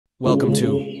Welcome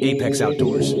to Apex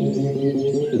Outdoors.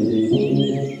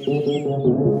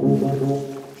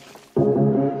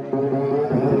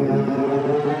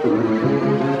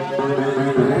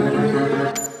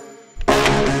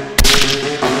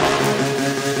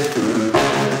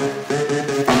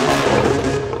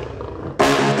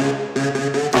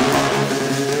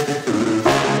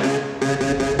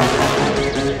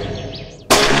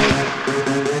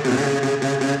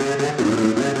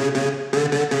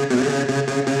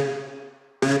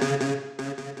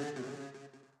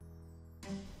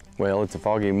 Well, it's a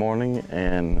foggy morning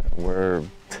and we're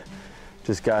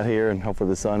just got here and hopefully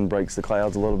the sun breaks the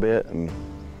clouds a little bit, and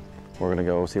we're gonna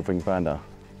go see if we can find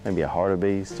maybe a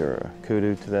Hartebeest or a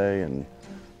kudu today, and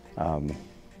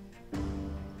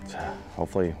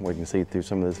hopefully we can see through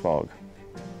some of this fog.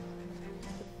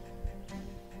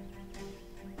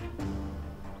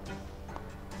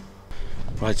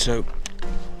 Right, so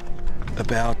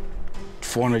about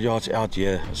 400 yards out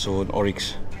here, I saw an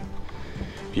oryx.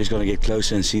 Just gonna get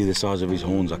closer and see the size of his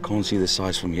horns. I can't see the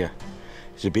size from here.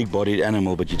 He's a big-bodied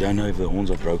animal, but you don't know if the horns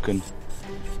are broken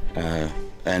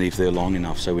and if they're long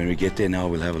enough. So when we get there now,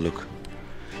 we'll have a look.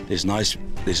 There's a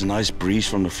nice breeze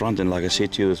from the front, and like I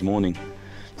said to you this morning,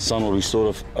 the sun will be sort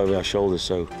of over our shoulders,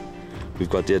 so we've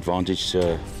got the advantage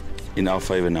in our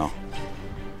favor now.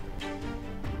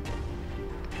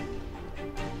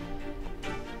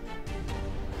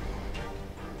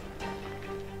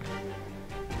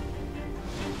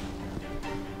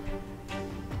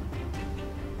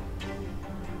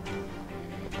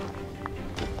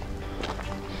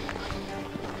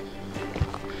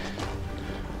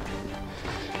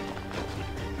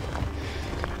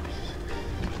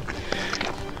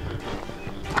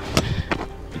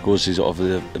 Because of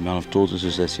the amount of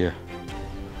tortoises that's here.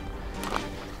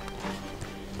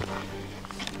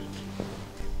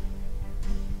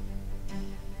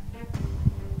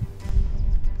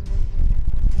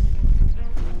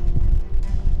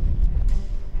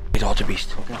 It's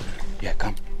Hartebeest. Okay. Yeah,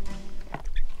 come.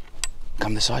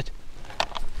 Come this side.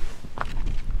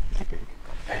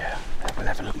 Yeah, we'll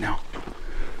have a look now.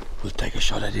 We'll take a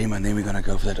shot at him and then we're gonna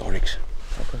go for that oryx.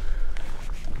 Okay.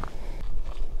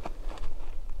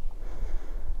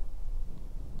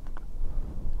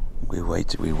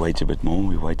 We wait a bit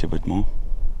more,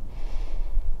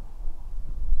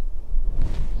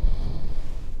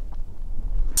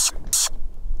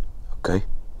 Okay.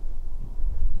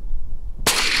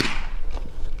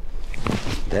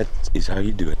 That is how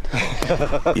you do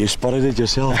it. You spotted it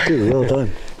yourself too, well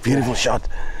done. Beautiful shot.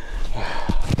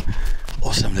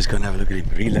 Awesome, let's go and have a look at him.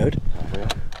 Reload.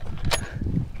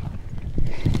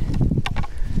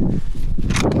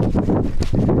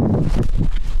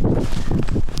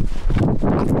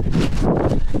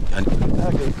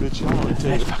 Good shot.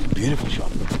 That's a fucking beautiful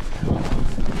shot.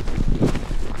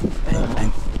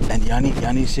 And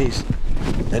Yanni says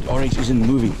that oryx isn't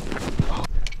moving.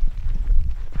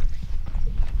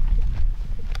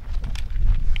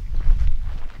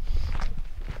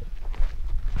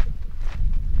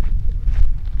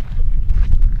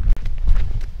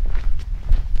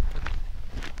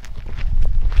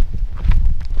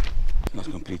 Not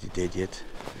completely dead yet.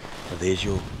 But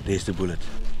there's the bullet.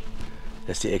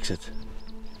 That's the exit.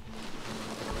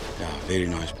 Yeah, very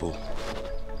nice bull.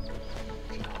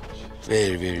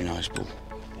 Very, very nice bull.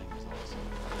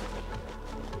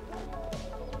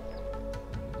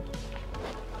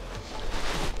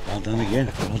 Well done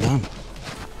again, well done.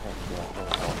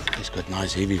 He's got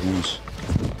nice heavy horns.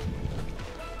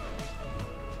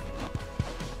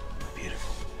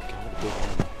 Beautiful.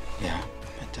 Yeah,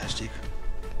 fantastic.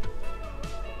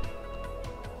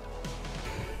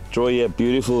 Troy, a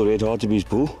beautiful red Hartebeest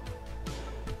bull.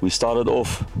 We started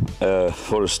off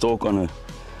for a stalk on a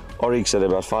oryx at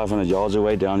about 500 yards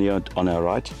away down here on our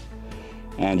right,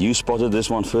 and you spotted this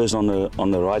one first on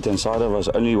the right hand side of us,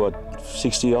 only what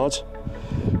 60 yards,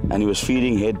 and he was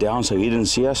feeding head down, so he didn't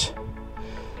see us.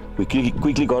 We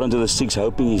quickly got into the sticks,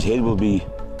 hoping his head will be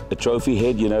a trophy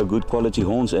head, you know, good quality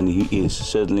horns, and he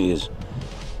certainly is.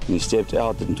 And he stepped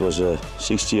out, and it was a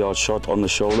 60-yard shot on the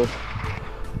shoulder.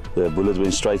 The bullet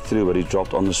went straight through, but he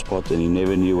dropped on the spot, and he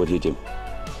never knew what hit him.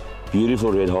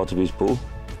 Beautiful red Hartebeest bull.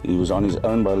 He was on his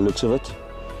own by the looks of it,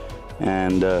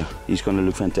 and he's going to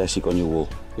look fantastic on your wall.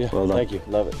 Yeah, well done. Thank you,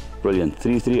 love it. Brilliant.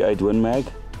 338 Win Mag,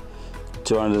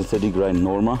 230 grain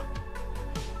Norma,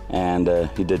 and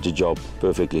he did the job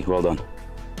perfectly. Well done.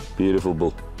 Beautiful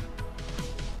bull.